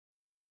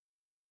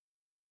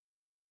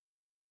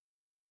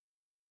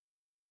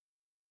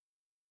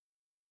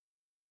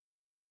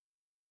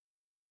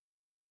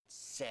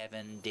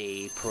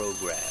7-day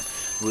program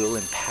will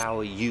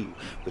empower you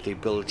with the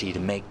ability to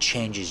make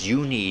changes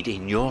you need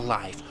in your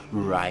life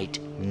right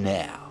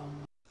now.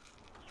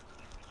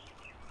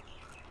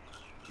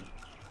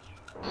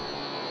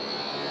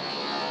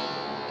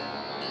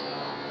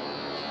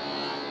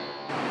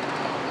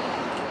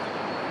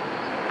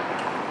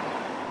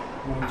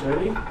 Morning,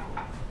 Jody.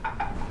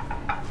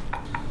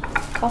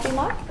 Coffee,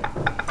 Mike?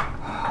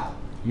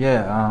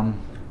 Yeah,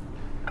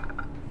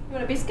 You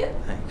want a biscuit?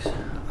 thanks.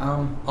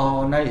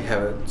 Oh, no you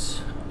have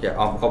it. Yeah,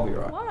 I'll be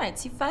right. Why?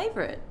 It's your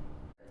favourite.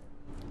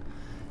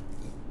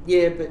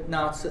 Yeah, but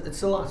no, it's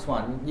the last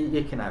one.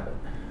 You can have it.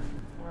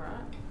 Alright.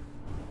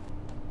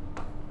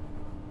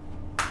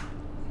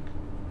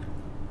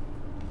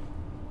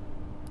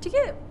 Do you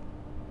get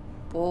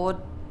bored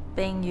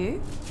being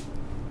you?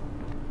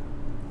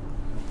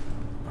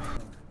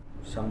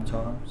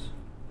 Sometimes.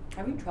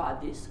 Have you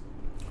tried this?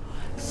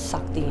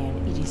 Suck the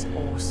end. It is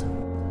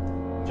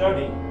awesome.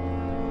 Jody,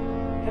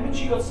 haven't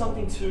you got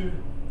something to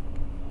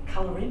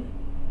colour in?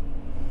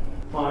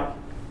 Mike,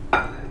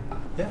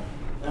 Yeah.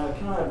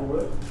 can I have a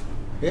word?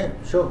 Yeah,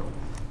 sure.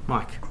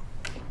 Mike,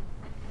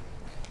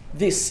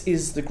 this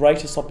is the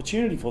greatest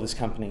opportunity for this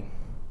company.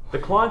 The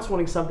client's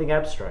wanting something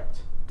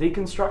abstract,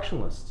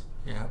 deconstruction list.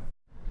 Yeah.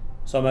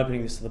 So I'm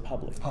opening this to the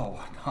public. Oh,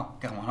 no,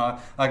 come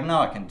on. I know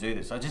I can do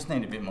this. I just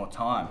need a bit more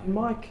time.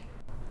 Mike,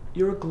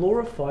 you're a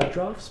glorified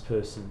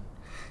draftsperson.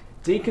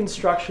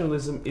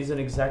 Deconstructionism isn't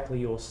exactly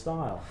your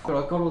style. But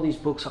I've got all these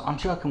books. I'm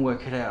sure I can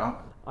work it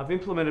out. I've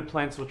implemented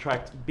plans to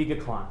attract bigger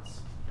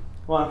clients.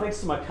 Well, and thanks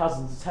to my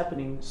cousins, it's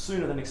happening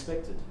sooner than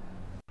expected.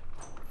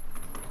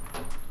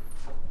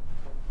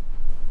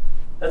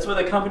 That's where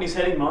the company's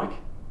heading, Mike.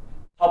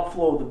 Top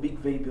floor of the big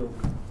V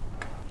building.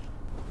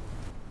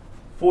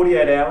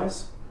 48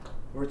 hours,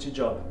 or it's your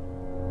job.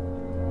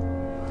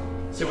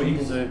 See what you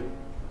can do.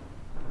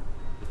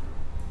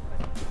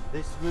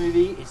 This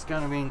movie is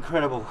going to be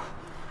incredible.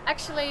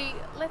 Actually,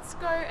 let's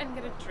go and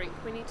get a drink.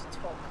 We need to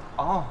talk.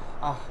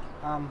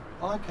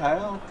 Okay.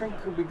 A drink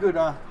could be good.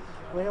 Where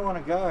do you want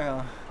to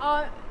go?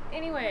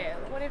 Anywhere,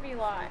 whatever you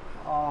like.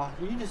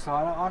 You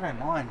decide. I don't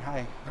mind.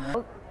 Hey. You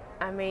know.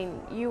 I mean,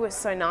 you were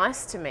so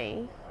nice to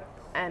me,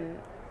 and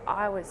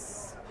I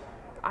was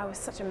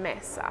such a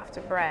mess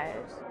after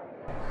Brad.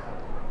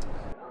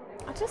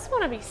 I just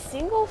want to be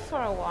single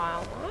for a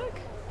while,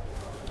 Mike.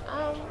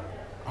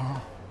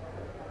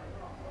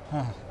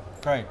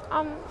 Great.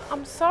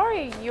 I'm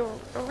sorry. You're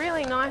a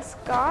really nice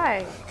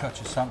guy. Got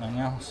you something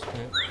else.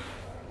 But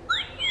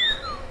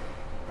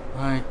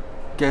I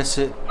guess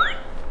it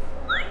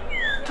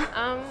sort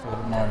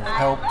of might have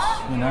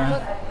helped, you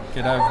know,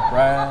 get over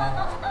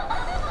Brad.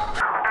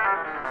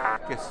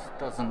 Guess it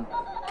doesn't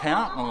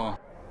count, or?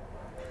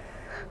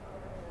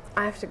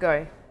 I have to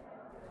go.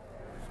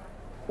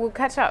 We'll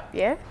catch up,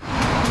 yeah?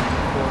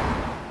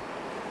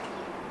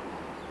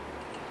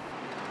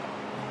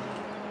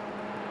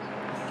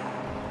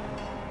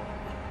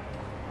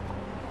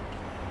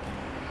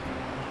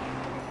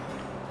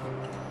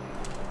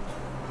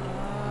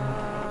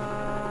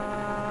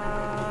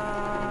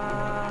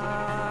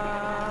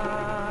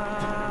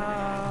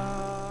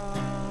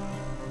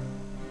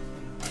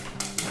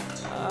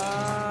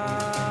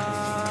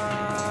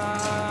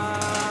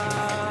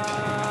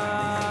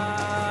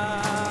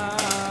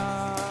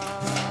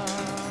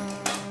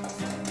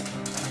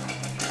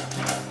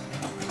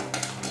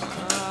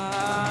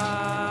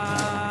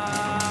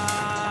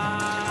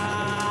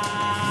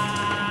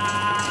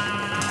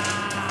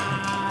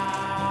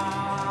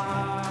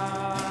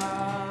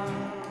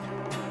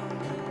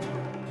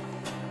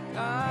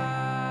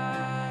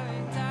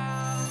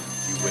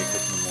 You wake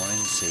up in the morning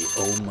and say,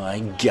 oh my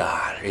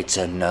God, it's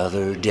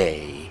another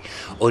day.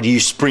 Or do you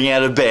spring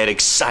out of bed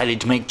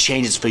excited to make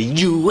changes for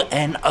you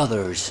and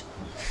others?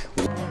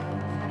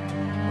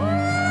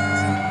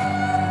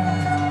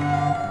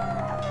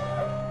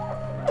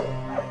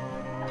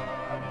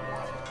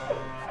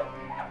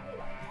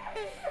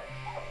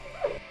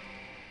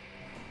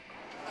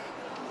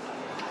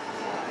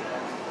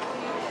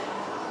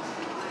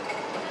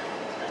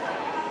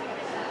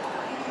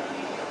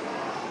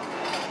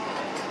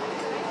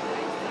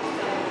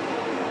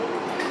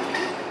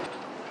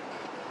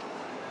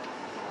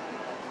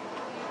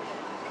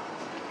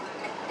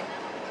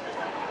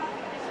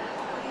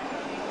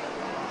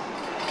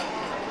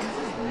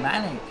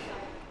 Manic.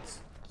 It's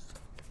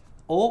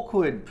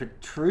awkward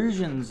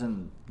protrusions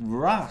and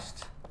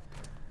rust.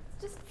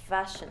 Just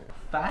fashion.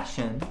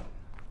 Fashion?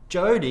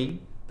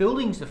 Jody,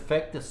 buildings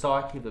affect the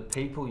psyche of the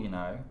people, you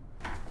know.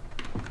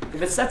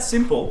 If it's that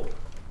simple,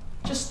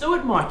 just do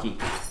it, Mikey.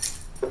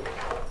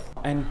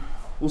 And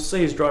we'll see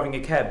who's driving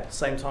a cab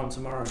same time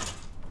tomorrow.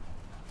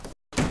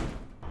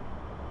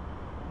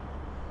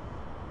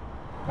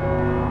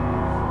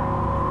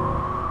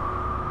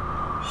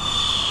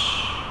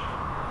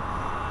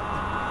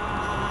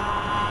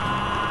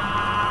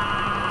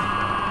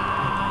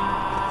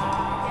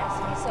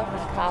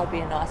 Car would be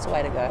a nicer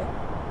way to go.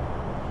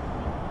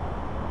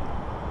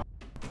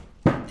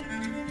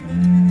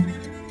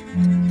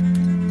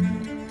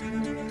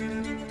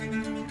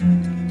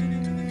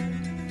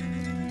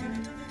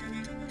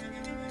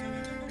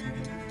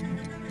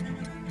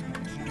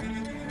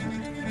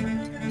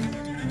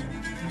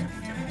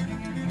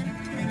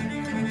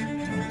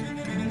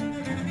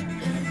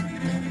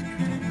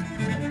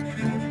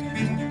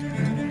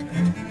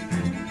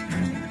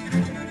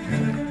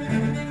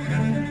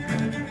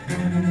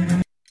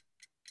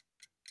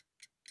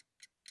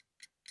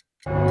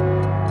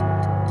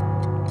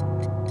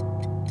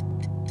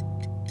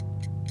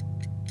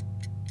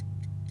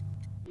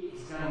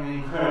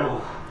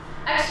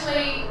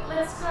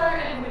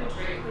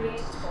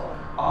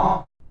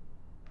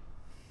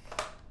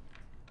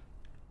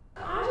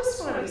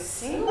 be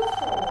single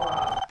for a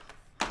while.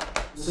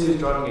 We'll see who's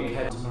driving a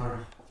cab tomorrow.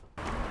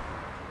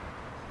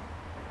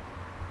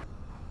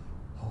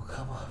 Oh,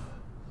 come on.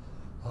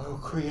 I will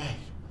create